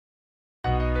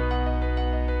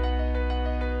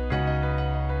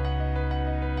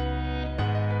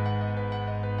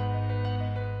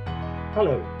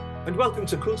Hello, and welcome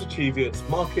to Quilter Cheviot's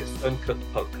Markets Uncut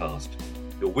podcast,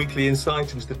 your weekly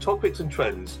insight into the topics and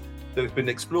trends that we've been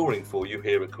exploring for you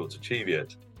here at Quilter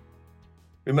Cheviot.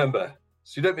 Remember,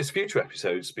 so you don't miss future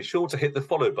episodes, be sure to hit the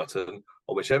follow button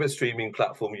on whichever streaming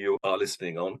platform you are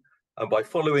listening on, and by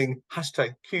following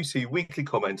hashtag QC Weekly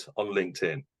Comment on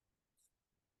LinkedIn.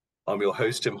 I'm your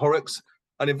host, Tim Horrocks,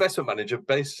 an investment manager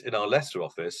based in our Leicester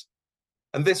office.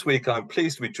 And this week, I'm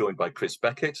pleased to be joined by Chris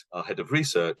Beckett, our head of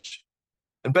research,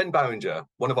 and Ben Bowringer,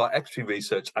 one of our equity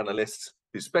research analysts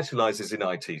who specialises in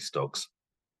IT stocks.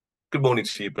 Good morning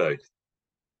to you both.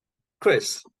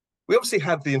 Chris, we obviously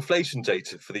had the inflation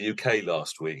data for the UK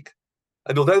last week,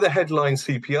 and although the headline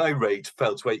CPI rate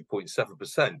fell to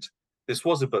 8.7%, this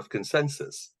was above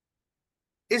consensus.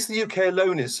 Is the UK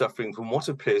alone suffering from what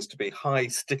appears to be high,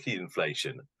 sticky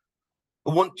inflation?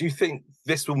 And what do you think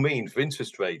this will mean for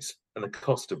interest rates and the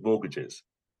cost of mortgages?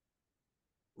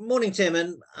 Morning, Tim,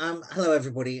 and hello,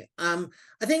 everybody. I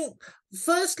think,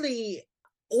 firstly,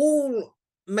 all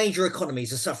major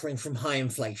economies are suffering from high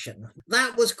inflation.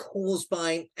 That was caused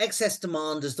by excess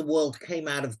demand as the world came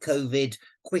out of COVID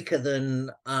quicker than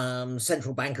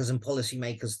central bankers and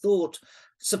policymakers thought.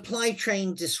 Supply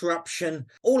chain disruption,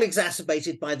 all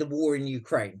exacerbated by the war in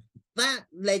Ukraine. That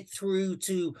led through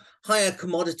to higher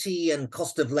commodity and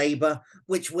cost of labor,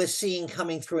 which we're seeing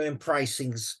coming through in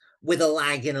pricings with a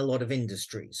lag in a lot of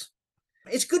industries.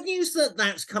 It's good news that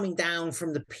that's coming down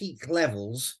from the peak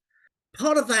levels.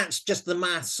 Part of that's just the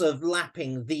maths of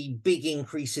lapping the big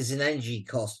increases in energy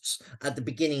costs at the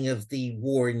beginning of the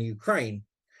war in Ukraine.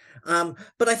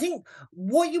 But I think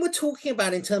what you were talking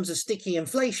about in terms of sticky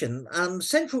inflation,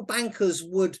 central bankers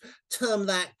would term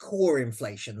that core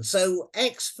inflation. So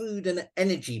ex-food and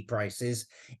energy prices,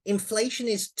 inflation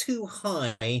is too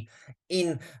high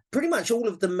in pretty much all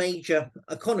of the major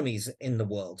economies in the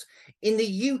world. In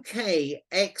the UK,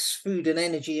 ex-food and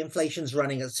energy inflation's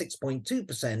running at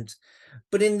 6.2%.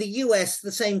 But in the US,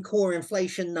 the same core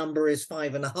inflation number is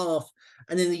 5.5%,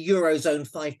 and in the Eurozone,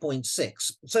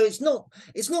 5.6%. So it's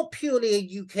not purely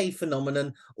a UK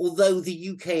phenomenon, although the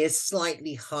UK is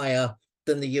slightly higher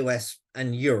than the US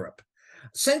and Europe.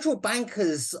 Central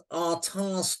bankers are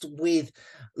tasked with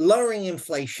lowering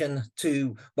inflation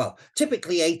to, well,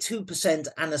 typically a 2%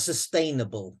 and a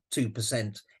sustainable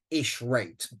 2%-ish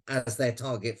rate as their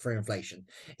target for inflation.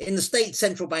 In the States,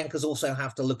 central bankers also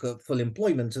have to look at full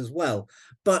employment as well,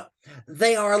 but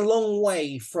they are a long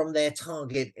way from their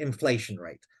target inflation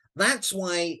rate. That's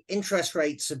why interest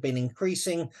rates have been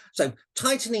increasing. So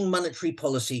tightening monetary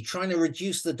policy, trying to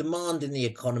reduce the demand in the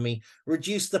economy,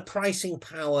 reduce the pricing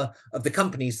power of the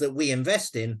companies that we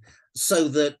invest in so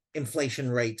that inflation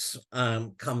rates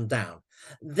come down.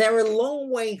 They're a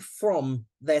long way from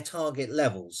their target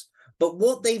levels. But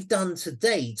what they've done to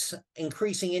date,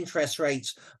 increasing interest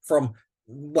rates from,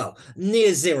 well,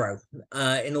 near zero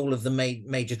in all of the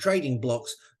major trading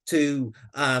blocks to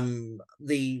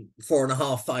the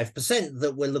 4.5-5%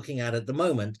 that we're looking at the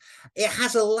moment, it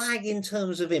has a lag in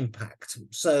terms of impact.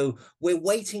 So we're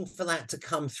waiting for that to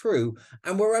come through,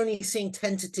 and we're only seeing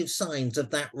tentative signs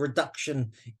of that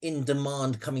reduction in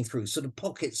demand coming through, sort of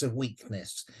pockets of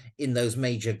weakness in those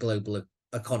major global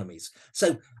economies.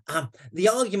 So the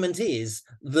argument is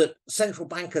that central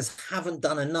bankers haven't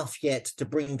done enough yet to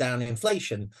bring down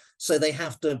inflation, so they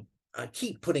have to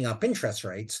keep putting up interest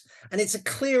rates. And it's a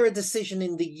clearer decision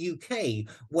in the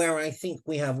UK, where I think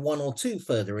we have one or two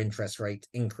further interest rate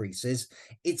increases.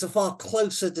 It's a far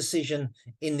closer decision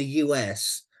in the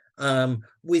US,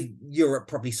 with Europe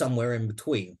probably somewhere in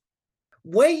between.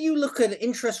 Where you look at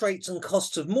interest rates and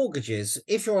costs of mortgages,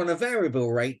 if you're on a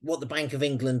variable rate, what the Bank of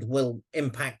England will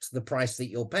impact the price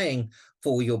that you're paying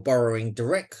for your borrowing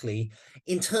directly.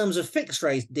 In terms of fixed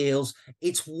rate deals,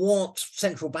 it's what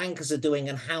central bankers are doing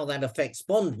and how that affects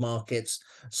bond markets.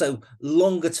 So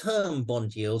longer term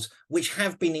bond yields, which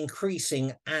have been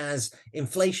increasing as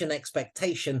inflation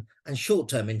expectation and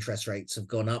short-term interest rates have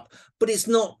gone up, but it's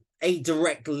not a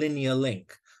direct linear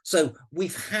link. So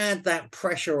we've had that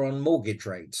pressure on mortgage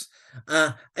rates.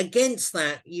 Against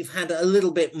that, you've had a little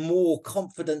bit more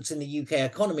confidence in the UK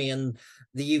economy and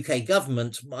the UK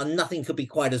government. Nothing could be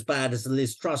quite as bad as the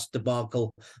Liz Truss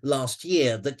debacle last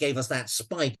year that gave us that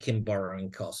spike in borrowing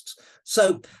costs.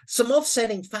 So some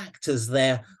offsetting factors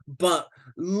there, but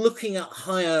looking at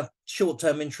higher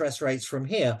short-term interest rates from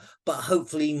here, but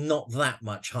hopefully not that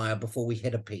much higher before we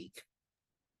hit a peak.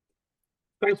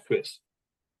 Thanks, Chris.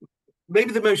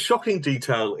 Maybe the most shocking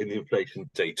detail in the inflation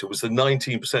data was the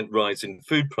 19% rise in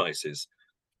food prices,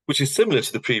 which is similar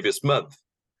to the previous month.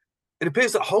 It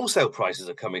appears that wholesale prices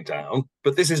are coming down,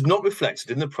 but this is not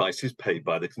reflected in the prices paid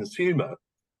by the consumer.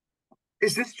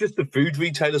 Is this just the food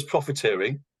retailers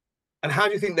profiteering? And how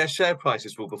do you think their share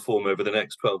prices will perform over the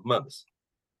next 12 months?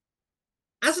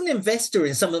 As an investor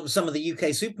in some of the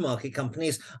UK supermarket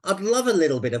companies, I'd love a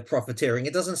little bit of profiteering.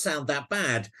 It doesn't sound that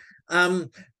bad.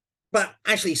 But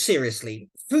actually, seriously,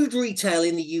 food retail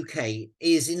in the UK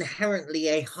is inherently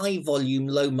a high volume,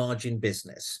 low margin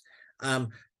business.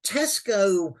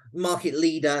 Tesco, market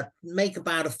leader, make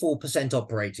about a 4%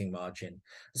 operating margin.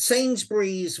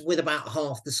 Sainsbury's, with about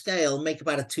half the scale, make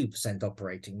about a 2%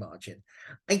 operating margin.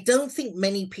 I don't think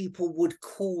many people would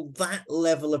call that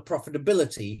level of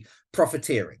profitability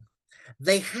profiteering.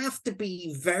 They have to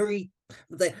be very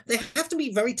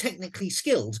technically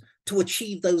skilled to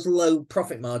achieve those low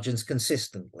profit margins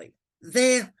consistently.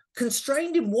 They're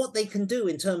constrained in what they can do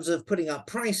in terms of putting up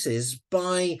prices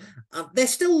by they're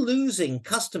still losing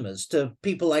customers to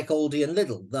people like Aldi and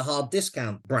Lidl, the hard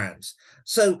discount brands.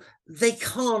 So they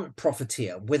can't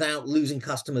profiteer without losing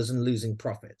customers and losing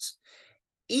profits.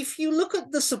 If you look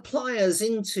at the suppliers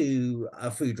into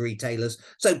food retailers,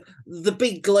 so the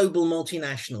big global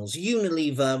multinationals,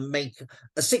 Unilever make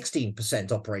a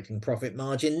 16% operating profit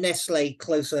margin, Nestle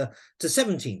closer to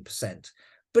 17%.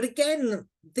 But again,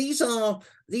 these are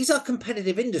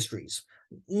competitive industries.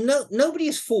 Nobody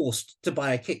is forced to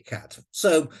buy a Kit Kat.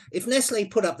 So if Nestle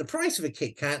put up the price of a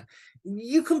Kit Kat,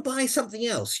 you can buy something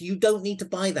else. You don't need to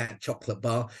buy that chocolate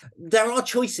bar. There are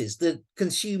choices that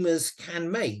consumers can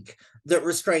make that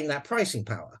restrain that pricing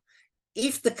power.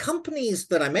 If the companies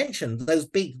that I mentioned, those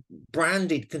big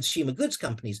branded consumer goods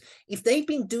companies, if they've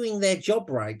been doing their job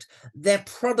right, their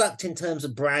product in terms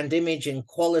of brand image and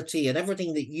quality and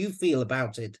everything that you feel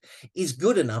about it is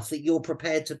good enough that you're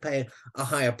prepared to pay a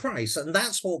higher price. And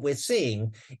that's what we're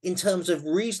seeing in terms of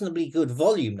reasonably good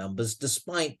volume numbers,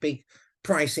 despite big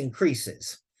price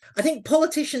increases. I think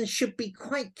politicians should be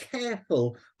quite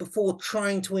careful before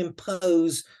trying to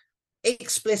impose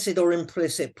explicit or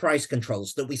implicit price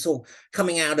controls that we saw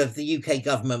coming out of the UK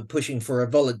government pushing for a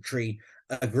voluntary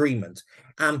agreement.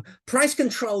 Price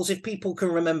controls, if people can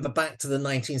remember back to the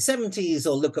 1970s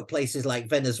or look at places like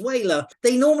Venezuela,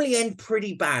 they normally end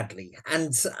pretty badly.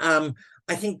 And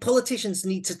I think politicians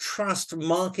need to trust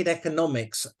market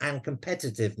economics and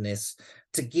competitiveness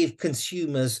to give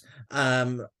consumers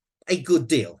a good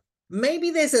deal. Maybe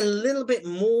there's a little bit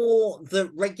more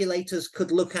that regulators could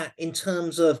look at in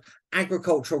terms of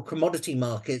agricultural commodity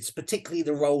markets, particularly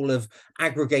the role of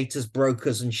aggregators,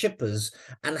 brokers, and shippers,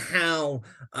 and how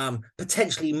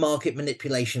potentially market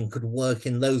manipulation could work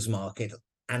in those markets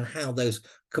and how those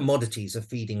commodities are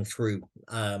feeding through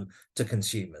to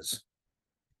consumers.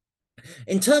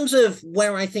 In terms of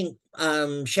where I think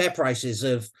share prices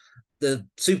of the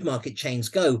supermarket chains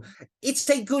go, it's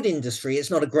a good industry. It's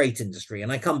not a great industry.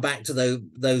 And I come back to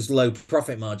those low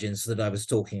profit margins that I was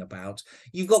talking about.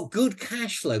 You've got good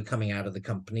cash flow coming out of the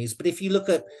companies. But if you look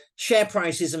at share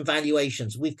prices and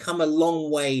valuations, we've come a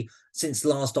long way since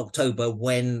last October,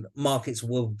 when markets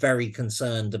were very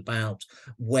concerned about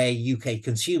where UK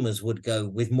consumers would go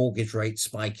with mortgage rates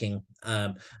spiking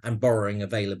and borrowing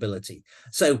availability.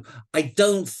 So I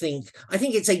think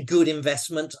it's a good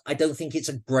investment. I don't think it's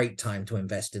a great time to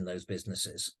invest in those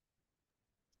businesses.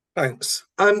 Thanks.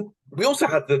 We also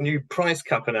had the new price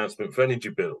cap announcement for energy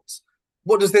bills.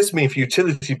 What does this mean for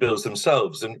utility bills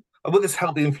themselves, and will this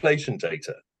help the inflation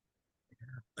data?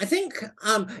 I think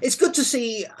it's good to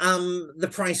see the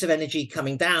price of energy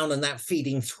coming down and that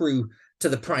feeding through to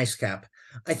the price cap.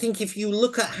 I think if you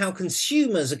look at how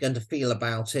consumers are going to feel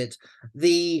about it,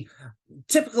 the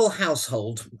typical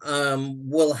household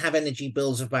will have energy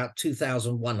bills of about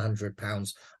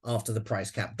 £2,100 after the price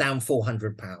cap, down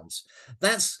 £400.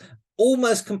 That's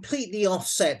almost completely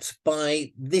offset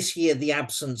by this year the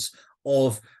absence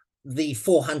of the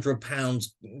 £400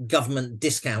 government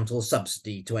discount or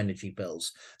subsidy to energy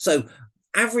bills. So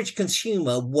average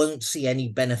consumer won't see any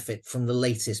benefit from the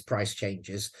latest price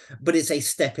changes, but it's a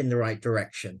step in the right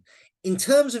direction. In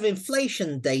terms of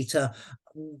inflation data,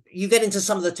 you get into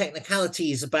some of the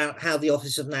technicalities about how the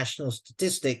Office of National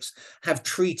Statistics have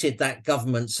treated that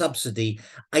government subsidy.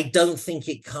 I don't think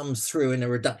it comes through in a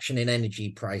reduction in energy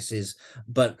prices,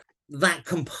 but that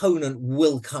component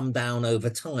will come down over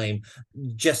time,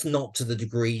 just not to the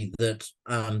degree that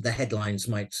the headlines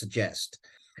might suggest.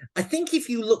 I think if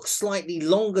you look slightly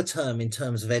longer term in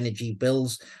terms of energy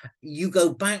bills, you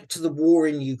go back to the war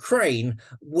in Ukraine,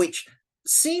 which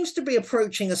seems to be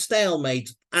approaching a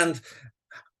stalemate. And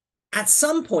at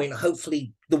some point,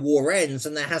 hopefully the war ends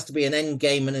and there has to be an end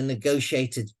game and a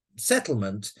negotiated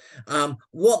settlement.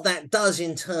 What that does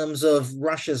in terms of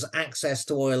Russia's access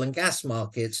to oil and gas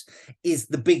markets is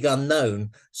the big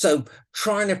unknown. So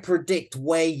trying to predict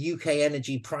where UK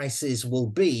energy prices will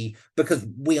be, because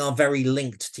we are very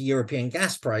linked to European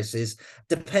gas prices,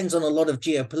 depends on a lot of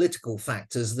geopolitical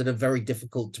factors that are very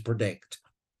difficult to predict.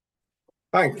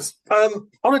 Thanks.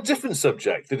 On a different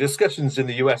subject, the discussions in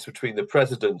the US between the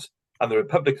president and the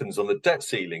Republicans on the debt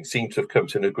ceiling seem to have come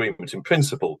to an agreement in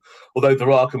principle, although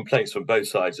there are complaints from both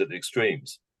sides at the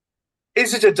extremes.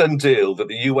 Is it a done deal that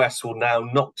the US will now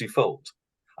not default?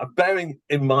 Bearing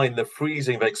in mind the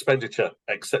freezing of expenditure,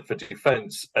 except for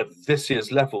defence, at this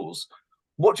year's levels,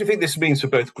 what do you think this means for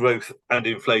both growth and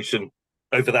inflation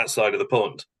over that side of the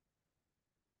pond?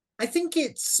 I think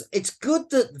it's good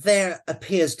that there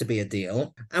appears to be a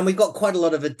deal, and we've got quite a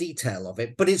lot of a detail of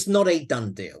it, but it's not a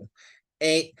done deal.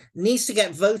 It needs to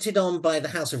get voted on by the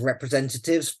House of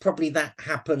Representatives. Probably that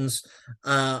happens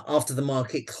after the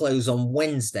market close on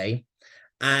Wednesday,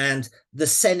 and the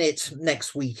Senate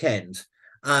next weekend.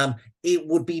 It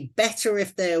would be better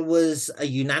if there was a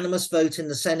unanimous vote in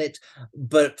the Senate,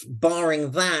 but barring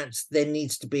that, there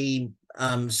needs to be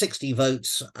 60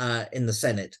 votes in the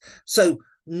Senate. So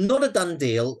not a done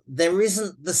deal. There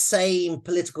isn't the same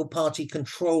political party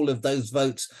control of those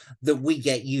votes that we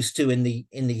get used to in the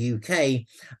UK.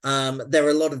 There are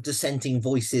a lot of dissenting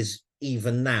voices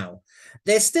even now.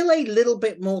 There's still a little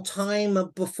bit more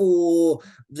time before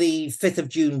the 5th of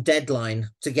June deadline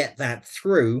to get that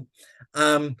through.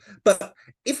 But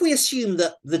if we assume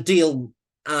that the deal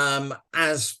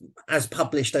as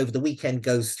published over the weekend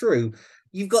goes through,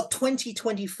 you've got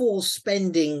 2024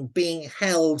 spending being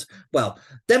held. Well,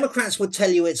 Democrats would tell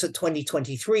you it's at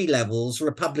 2023 levels.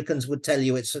 Republicans would tell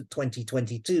you it's at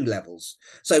 2022 levels.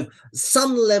 So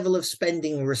some level of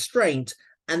spending restraint,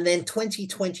 and then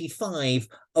 2025,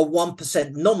 a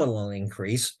 1% nominal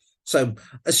increase. So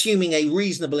assuming a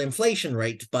reasonable inflation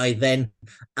rate by then,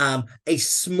 a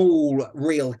small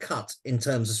real cut in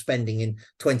terms of spending in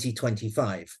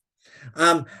 2025.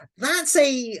 That's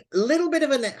a little bit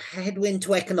of a headwind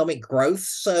to economic growth.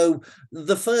 So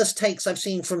the first takes I've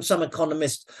seen from some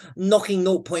economists knocking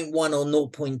 0.1 or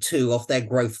 0.2 off their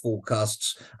growth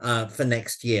forecasts for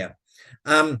next year.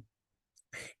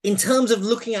 In terms of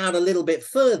looking out a little bit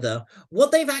further,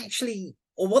 what they're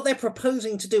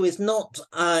proposing to do is not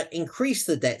increase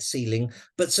the debt ceiling,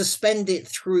 but suspend it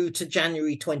through to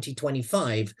January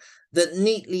 2025. That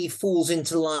neatly falls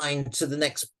into line to the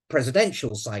next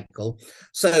presidential cycle.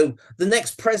 So the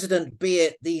next president, be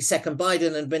it the second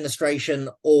Biden administration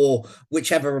or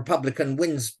whichever Republican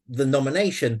wins the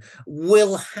nomination,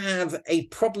 will have a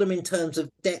problem in terms of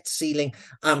debt ceiling,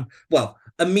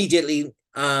 immediately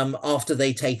after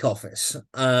they take office.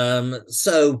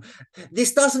 So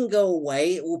this doesn't go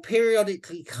away. It will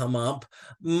periodically come up.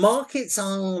 Markets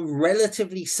are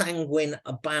relatively sanguine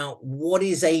about what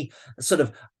is a sort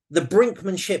of the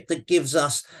brinkmanship that gives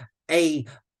us a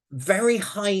very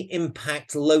high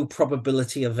impact, low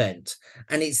probability event.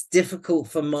 And it's difficult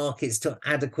for markets to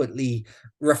adequately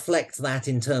reflect that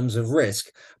in terms of risk,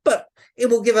 but it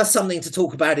will give us something to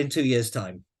talk about in 2 years'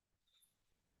 time.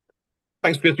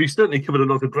 Thanks, Piers. We've certainly covered a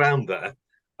lot of ground there.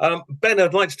 Ben,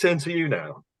 I'd like to turn to you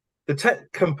now. The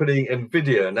tech company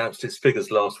Nvidia announced its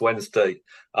figures last Wednesday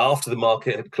after the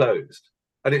market had closed,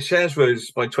 and its shares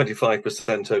rose by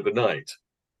 25% overnight.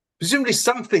 Presumably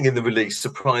something in the release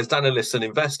surprised analysts and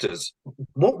investors.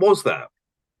 What was that?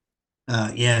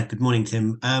 Good morning,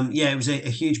 Tim. It was a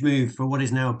huge move for what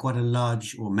is now quite a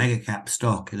large or mega cap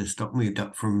stock. The stock moved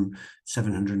up from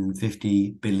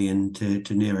 750 billion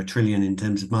to near a trillion in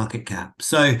terms of market cap.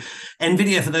 So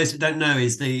Nvidia, for those that don't know,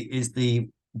 is the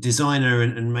designer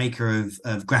and maker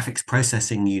of graphics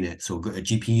processing units or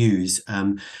GPUs.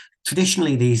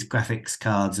 Traditionally, these graphics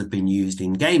cards have been used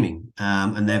in gaming,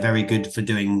 and they're very good for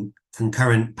doing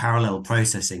concurrent parallel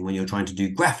processing when you're trying to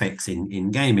do graphics in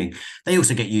gaming. They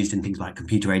also get used in things like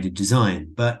computer-aided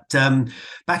design. But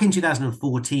back in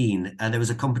 2014, there was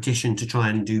a competition to try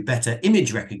and do better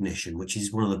image recognition, which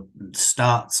is one of the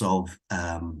starts of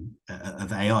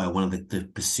AI, one of the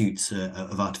pursuits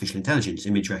of artificial intelligence,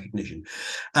 image recognition.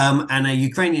 And a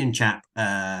Ukrainian chap,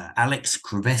 Alex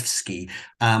Krubevsky,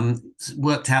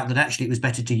 worked out that actually it was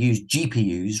better to use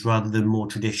GPUs rather than more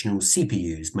traditional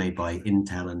CPUs made by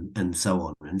Intel and and so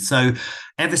on. And so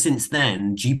ever since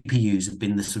then, GPUs have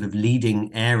been the sort of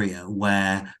leading area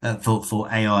where for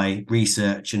AI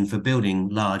research and for building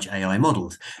large AI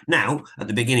models. Now, at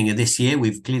the beginning of this year,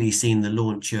 we've clearly seen the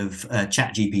launch of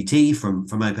ChatGPT from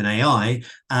OpenAI,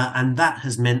 and that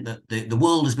has meant that the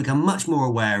world has become much more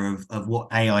aware of what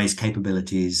AI's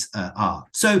capabilities are.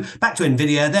 So back to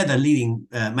NVIDIA, they're the leading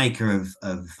maker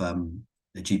of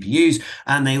the GPUs,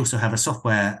 and they also have a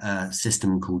software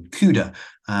system called CUDA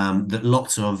that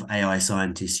lots of AI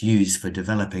scientists use for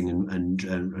developing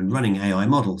and running AI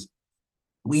models.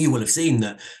 You will have seen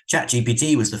that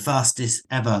ChatGPT was the fastest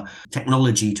ever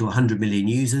technology to 100 million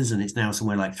users, and it's now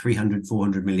somewhere like 300,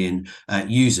 400 million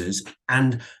users.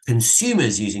 And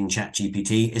consumers using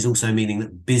ChatGPT is also meaning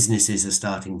that businesses are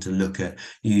starting to look at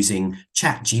using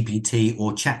ChatGPT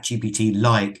or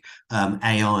ChatGPT-like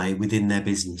AI within their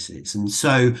businesses. And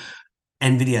so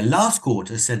NVIDIA last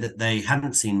quarter said that they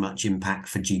hadn't seen much impact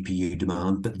for GPU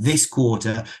demand, but this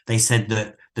quarter they said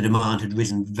that the demand had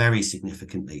risen very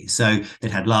significantly. So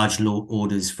they'd had large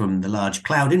orders from the large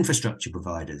cloud infrastructure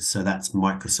providers. So that's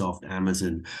Microsoft,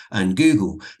 Amazon, and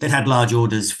Google. They'd had large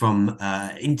orders from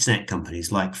internet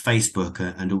companies like Facebook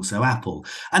and also Apple.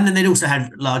 And then they'd also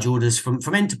had large orders from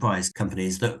enterprise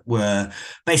companies that were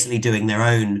basically doing their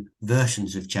own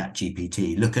versions of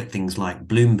ChatGPT. Look at things like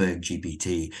Bloomberg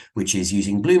GPT, which is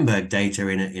using Bloomberg data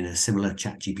in a similar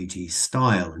ChatGPT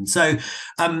style. And so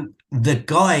the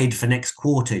guide for next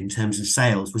quarter in terms of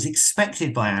sales was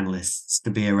expected by analysts to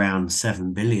be around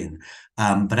 7 billion,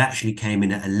 but actually came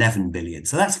in at 11 billion.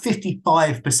 So that's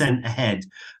 55% ahead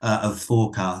of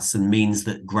forecasts, and means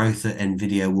that growth at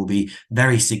NVIDIA will be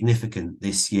very significant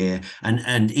this year.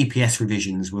 And EPS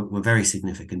revisions were very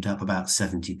significant, up about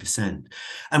 70%.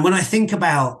 And when I think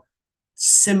about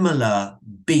similar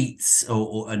beats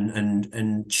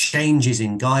and changes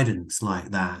in guidance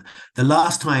like that, the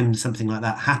last time something like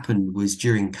that happened was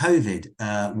during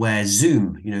COVID, where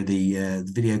Zoom, the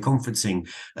video conferencing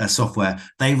software,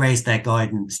 they raised their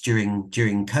guidance during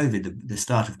COVID, the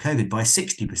start of COVID, by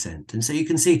 60%. And so you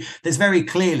can see there's very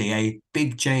clearly a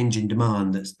big change in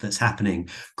demand that's happening,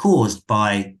 caused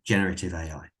by generative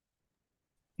AI.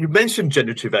 You mentioned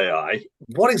generative AI.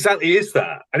 What exactly is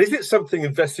that? And is it something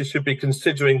investors should be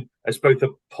considering as both a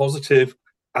positive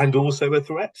and also a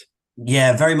threat?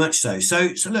 Yeah, very much so.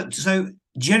 So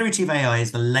generative AI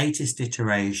is the latest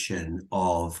iteration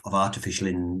of artificial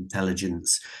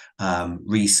intelligence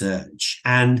research.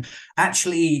 And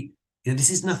actually, this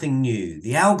is nothing new.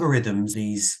 The algorithms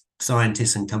these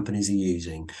scientists and companies are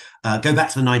using go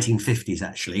back to the 1950s,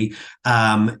 actually.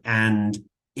 And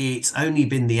it's only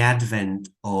been the advent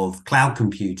of cloud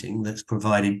computing that's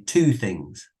provided two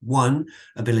things. One,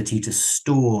 ability to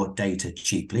store data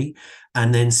cheaply,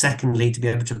 and then secondly, to be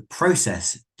able to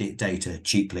process data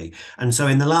cheaply. And so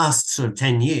in the last sort of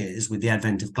 10 years, with the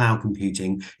advent of cloud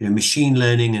computing, machine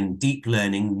learning and deep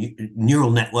learning,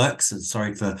 neural networks, and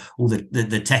sorry for all the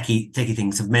techie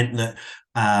things, have meant that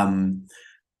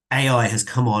AI has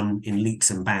come on in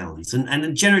leaps and bounds.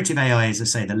 And generative AI is,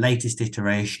 as I say, the latest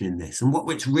iteration in this. And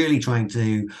what it's really trying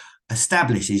to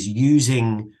establish is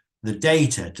using the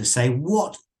data to say,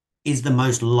 what is the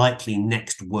most likely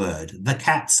next word? The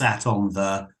cat sat on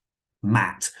the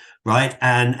mat, right?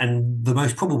 And the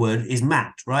most probable word is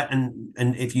mat, right? And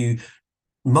if you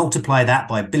multiply that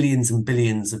by billions and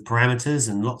billions of parameters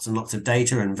and lots of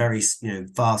data and very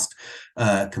fast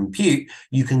compute,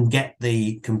 you can get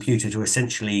the computer to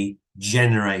essentially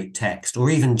generate text or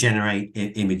even generate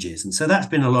images. And so that's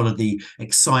been a lot of the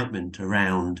excitement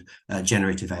around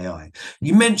generative AI.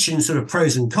 You mentioned sort of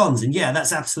pros and cons, and yeah,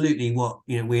 that's absolutely what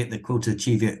we at the Quilter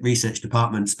Cheviot Research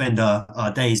Department spend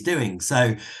our days doing.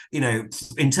 So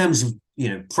in terms of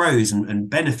pros and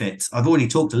benefits, I've already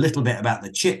talked a little bit about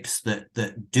the chips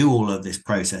that do all of this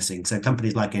processing. So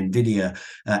companies like NVIDIA,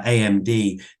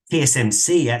 AMD,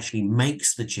 TSMC actually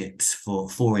makes the chips for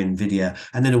NVIDIA,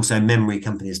 and then also memory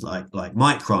companies like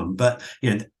Micron. But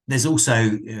there's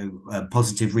also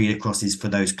positive read acrosses for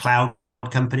those cloud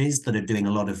companies that are doing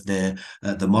a lot of the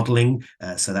modeling.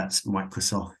 So that's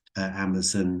Microsoft,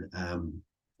 Amazon,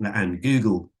 and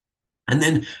Google. And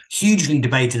then hugely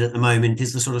debated at the moment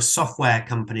is the sort of software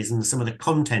companies and some of the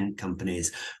content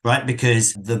companies, right?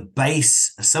 Because the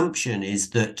base assumption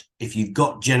is that if you've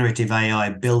got generative AI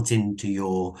built into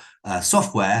your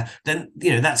software, then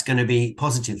that's going to be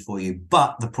positive for you.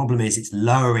 But the problem is it's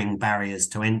lowering barriers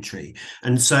to entry.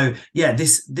 And so, yeah,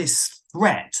 this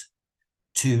threat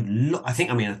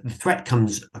the threat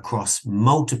comes across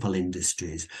multiple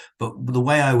industries, but the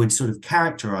way I would sort of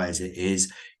characterize it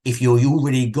is, if you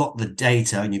already got the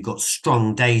data and you've got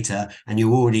strong data and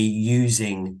you're already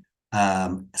using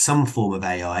some form of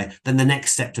AI, then the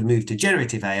next step to move to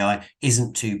generative AI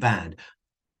isn't too bad.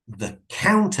 The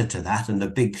counter to that and the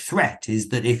big threat is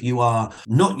that if you are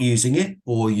not using it,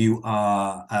 or you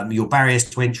are your barriers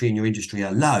to entry in your industry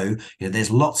are low,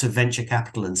 there's lots of venture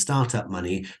capital and startup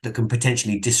money that can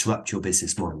potentially disrupt your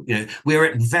business model. We're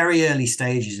at very early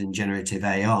stages in generative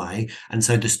AI, and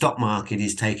so the stock market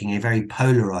is taking a very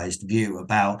polarized view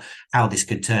about how this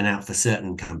could turn out for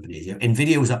certain companies.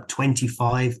 Nvidia was up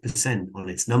 25% on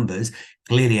its numbers,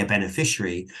 clearly a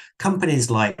beneficiary. Companies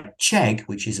like Chegg,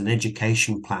 which is an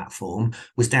education platform,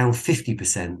 was down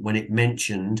 50% when it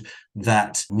mentioned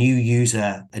that new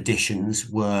user additions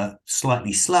were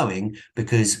slightly slowing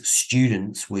because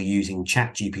students were using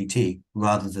ChatGPT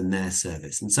rather than their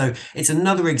service. And so it's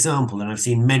another example, and I've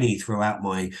seen many throughout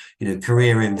my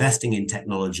career investing in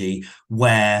technology,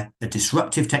 where a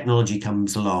disruptive technology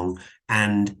comes along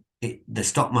and the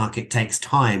stock market takes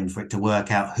time for it to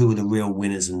work out who are the real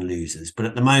winners and losers. But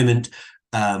at the moment,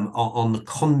 on the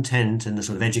content and the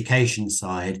sort of education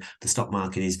side, the stock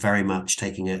market is very much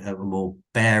taking a more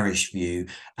bearish view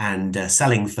and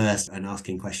selling first and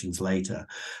asking questions later.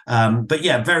 But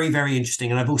yeah, very, very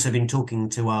interesting. And I've also been talking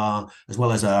to as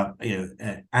well as our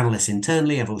analysts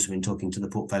internally, I've also been talking to the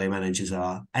portfolio managers,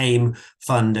 our AIM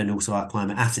fund and also our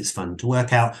climate assets fund, to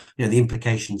work out the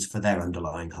implications for their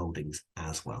underlying holdings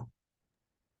as well.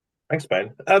 Thanks,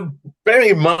 Ben.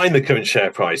 Bearing in mind the current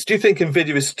share price, do you think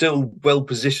Nvidia is still well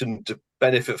positioned to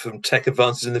benefit from tech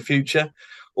advances in the future?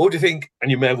 Or do you think,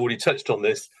 and you may have already touched on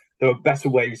this, there are better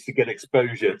ways to get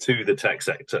exposure to the tech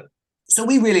sector? So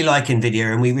we really like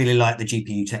Nvidia and we really like the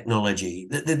GPU technology.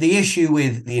 The issue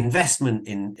with the investment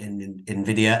in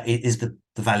Nvidia is the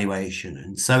valuation.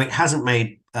 And so it hasn't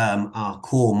made our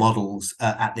core models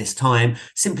at this time,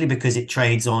 simply because it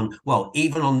trades on, well,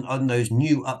 even on those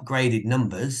new upgraded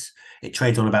numbers, it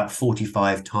trades on about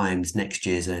 45 times next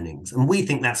year's earnings. And we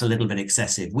think that's a little bit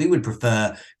excessive. We would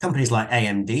prefer companies like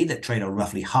AMD that trade on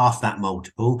roughly half that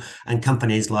multiple, and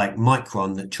companies like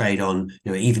Micron that trade on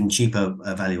even cheaper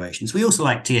valuations. We also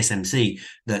like TSMC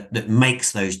that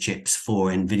makes those chips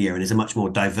for Nvidia and is a much more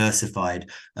diversified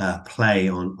play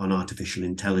on artificial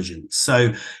intelligence.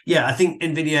 So yeah, I think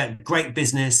Nvidia, great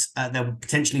business. There will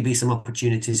potentially be some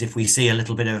opportunities if we see a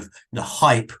little bit of the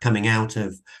hype coming out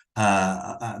of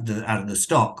the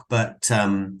stock, but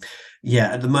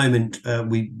yeah, at the moment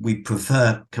we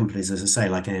prefer companies, as I say,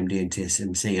 like AMD and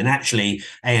TSMC. And actually,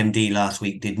 AMD last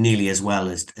week did nearly as well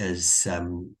as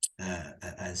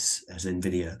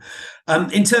Nvidia.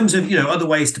 In terms of other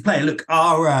ways to play, look,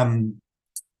 our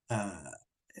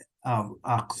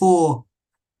core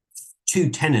two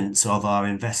tenets of our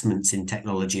investments in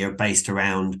technology are based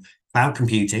around cloud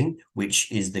computing, which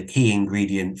is the key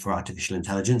ingredient for artificial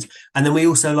intelligence. And then we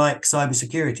also like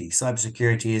cybersecurity.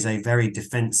 Cybersecurity is a very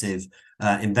defensive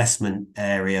investment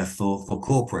area for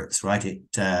corporates, right? It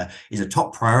is a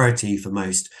top priority for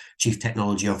most chief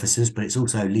technology officers, but it's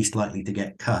also least likely to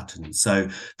get cut. And so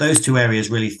those two areas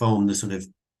really form the sort of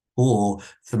core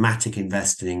thematic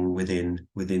investing within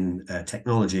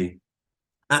technology.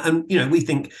 And we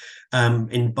think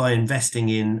by investing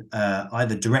in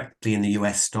either directly in the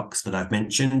US stocks that I've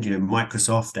mentioned,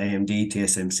 Microsoft, AMD,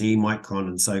 TSMC, Micron,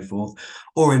 and so forth,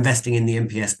 or investing in the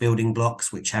MPS building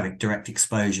blocks, which have a direct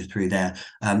exposure through there.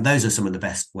 Those are some of the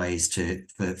best ways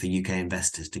for UK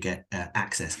investors to get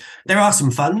access. There are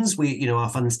some funds. Our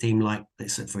funds team, like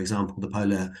for example, the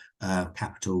Polar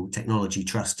Capital Technology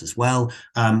Trust as well.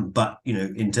 But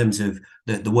in terms of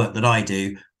the work that I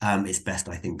do, it's best,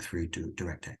 I think, through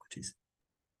direct equities.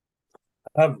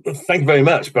 Thank you very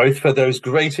much, both, for those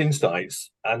great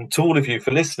insights, and to all of you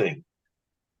for listening.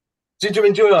 Did you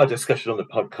enjoy our discussion on the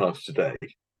podcast today?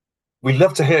 We'd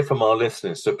love to hear from our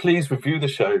listeners, so please review the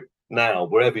show now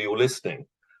wherever you're listening,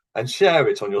 and share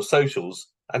it on your socials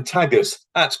and tag us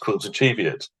at Quilter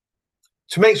Cheviot.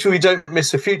 To make sure you don't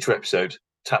miss a future episode,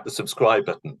 tap the subscribe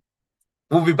button.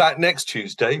 We'll be back next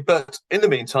Tuesday, but in the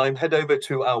meantime, head over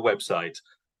to our website,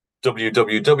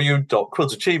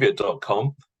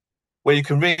 www.quiltercheviot.com, where you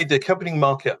can read the accompanying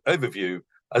market overview,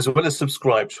 as well as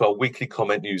subscribe to our weekly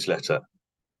comment newsletter.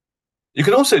 You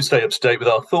can also stay up to date with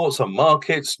our thoughts on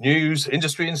markets, news,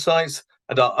 industry insights,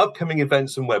 and our upcoming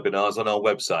events and webinars on our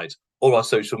website or our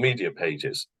social media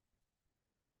pages.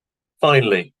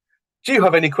 Finally, do you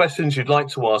have any questions you'd like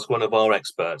to ask one of our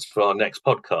experts for our next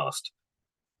podcast?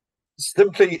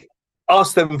 Simply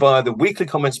ask them via the weekly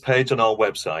comments page on our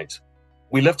website.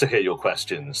 We love to hear your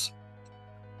questions.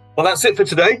 Well, that's it for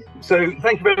today. So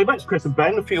thank you very much, Chris and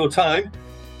Ben, for your time,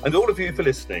 and all of you for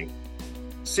listening.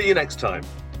 See you next time.